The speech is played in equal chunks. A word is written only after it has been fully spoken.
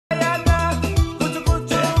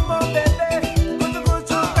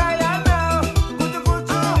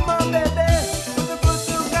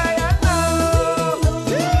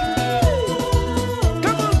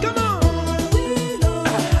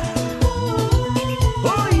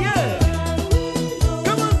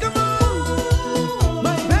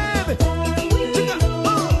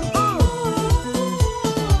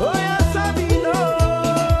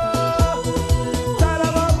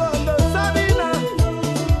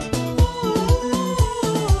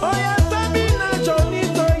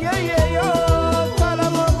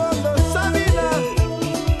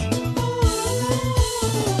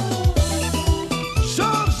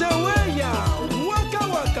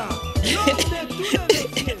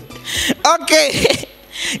Okay.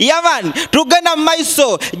 Yeah man, tugenda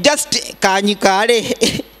maiso just kanyikale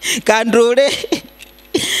kandrule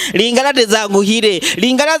lingala tezanguhire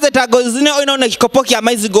lingala zetago zine oino kikopo kya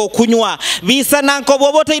maizi go kunywa bisa nanko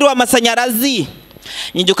bobote irwa masanyarazi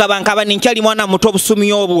nyijuka bankaba ninkyali mwana muto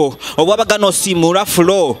busumi obwo obwabagano simura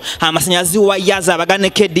flow amasanyarazi wayaza abagane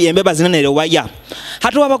kedi embeba zinenere waya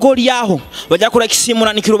hatu abagoli yaho bajakura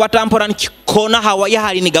kisimura nikiruba tampora nikikona hawaya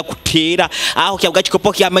hali nigakutera aho kyabwa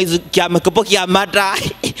kikopo kya maizi kya kikopo kya mata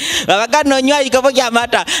abagano nywa kikopo kya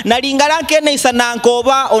mata nalingala nkene isananko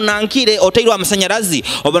oba onankire oteirwa amasanyarazi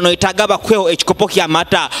obano itagaba kweo ekikopo kya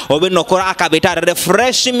mata obenokora akabeta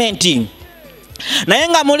refreshment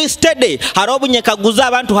nayenga muri steady harobunyekaguza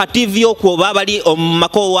abantu ha TV okwo babali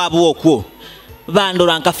omako wabo okwo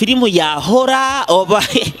bandora nka filimu ya horror oba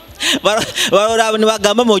barora ni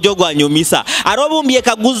bagamba mojogo anyumisa arobumbiye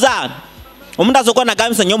kaguza omuntu azokona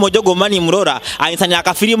gamisa nyo mojogo mani murora ayinsanya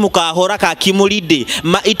akafilimu ka horror ka kimulide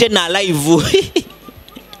ma ite na live.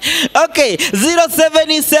 Okay,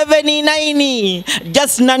 0779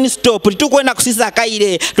 just non-stop tukwenda kusisa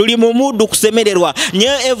kaire tuli mu mudu kusemererwa nye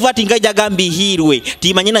evati ngaja gambi hirwe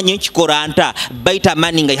timanyina nye chikoranta baita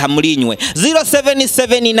mani ngai hamulinywe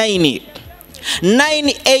 0779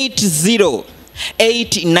 980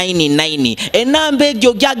 899 enambe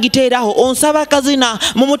gyo gyagiteraho onsaba kazina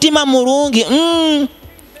mu mutima murungi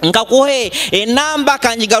nkakuhe enamba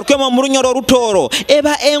kanjigarukemo mu runyoro rutoro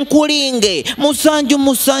eba enkulinge musanju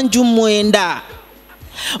mwenda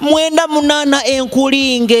munana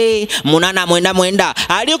enkulinge munana mwenda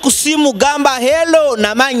ali kusimu gamba hello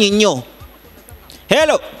na manyinyo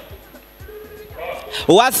hello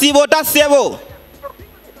wasibota sebo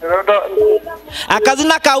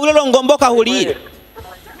akazina kaulelo ngomboka hulire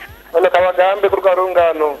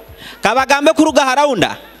kabagambe kuruga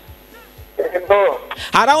haraunda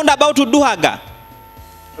around about to duhaga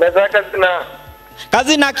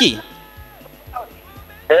kazinaki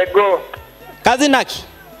ego kazinaki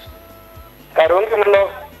karungi muno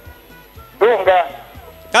runga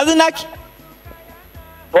kazinaki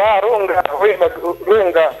wa runga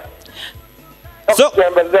runga so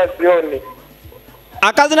zioni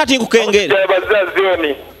akazina tikukengera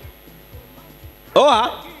zioni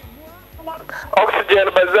oha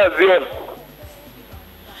oxygen bazazioni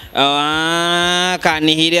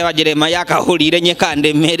kanihire bajerema yakahulire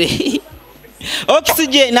nyekande mere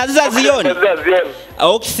oxygen naziza zioni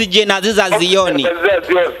oxygen naziza zioni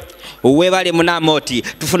uwe bale munamoti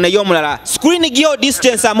tufune yo mulala screen giyo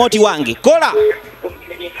distance amoti wange kola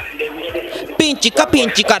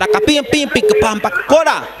pinchi kara kapimpi pampa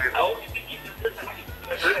kola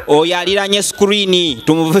oyaliranye screen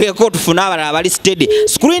tumuveko tufuna abala bali steady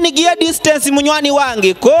screen giyo distance munywani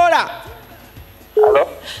wange kola. Hello?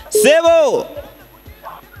 Sebo.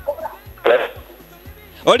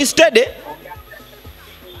 Oli steady?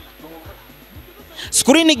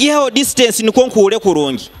 Screen giho distance ni konkule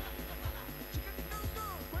kurungi.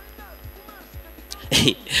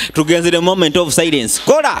 Tugenze the moment of silence.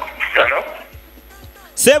 Kola. Hello?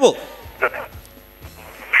 Sebo.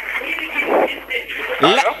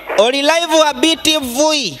 Hello? Oli live a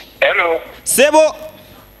BTV. Hello? Sebo.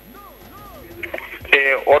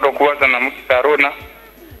 Odo kuwaza na Mugisa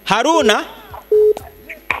Haruna?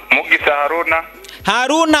 Mugisa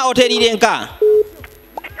Haruna otelirenka.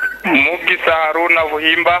 Mugisa Haruna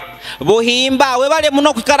Buhimba we bale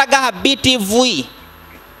muno kukaraga ha BTV.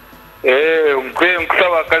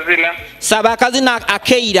 Nkusaba kazina. Saba kazina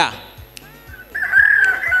akeira.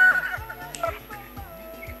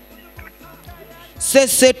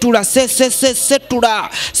 Sesetula.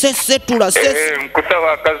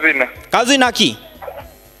 Nkusaba kazina. Kazina ki?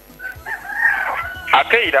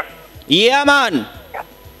 Akeira? Yeah man.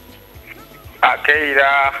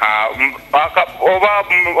 Akeira oba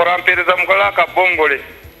orampereza mukola ka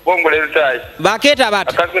bongole chai. Baketa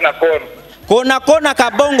batu. Kazina kona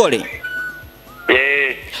ka bongole.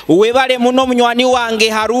 Uwe bale muno munywani wange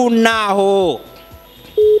Haruna ho.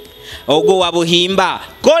 Ogo wa Buhimba.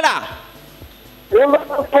 Kola.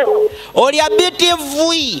 Oli a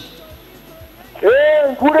BTV.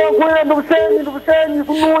 Nkure ndubusenyi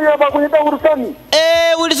kunuya bakunyita urusani.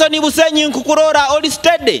 Wilson Busenyi nkukurora oli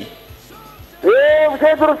steady.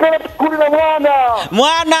 Busenyi urusani kuri na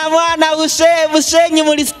mwana Busenyi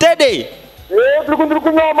muri steady.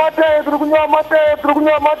 Turukunywa mate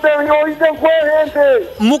yo ite kwehente.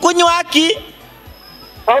 Mukunywa aki?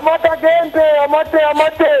 Amata gente.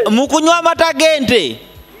 Mukunywa amata gente.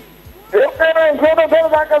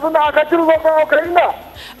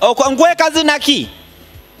 Ngwe kazina ki?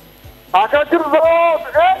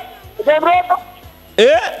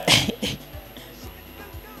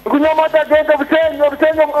 Kunyama tagenda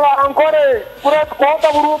busenyo mala ankore. Kura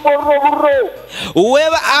kwata burro.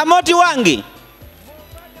 Weba amoti wange.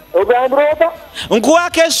 Ogambrota. Nkuwa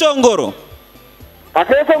keshongoro.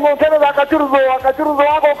 Akese ngotene akachuruzo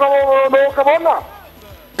wako kabona.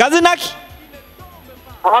 Kazinaki.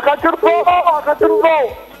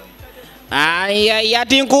 Akachuruzo. Ai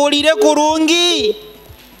ati nkulire kurungi.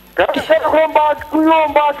 Kase komba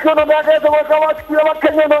kuyomba kono nakese wakawa kiyama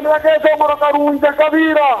Kenya no nakese ngoro karunja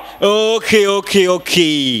kabira.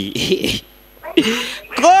 Okay.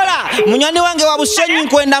 Kola, munyani wange wa Bushenyi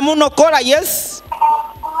nkwenda muno kola yes.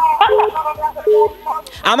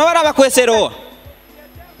 Amabara bakwesero.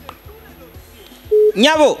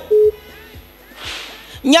 Nyabo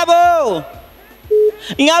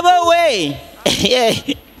we.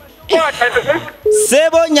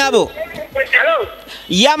 Sebo nyabo. Hello.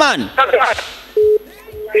 Yaman.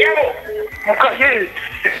 Nyabo.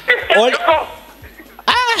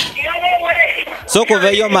 Soko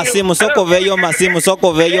veyo masimu.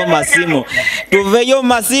 Tuveyo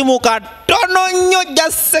masimu katono nyo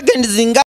just second zinga.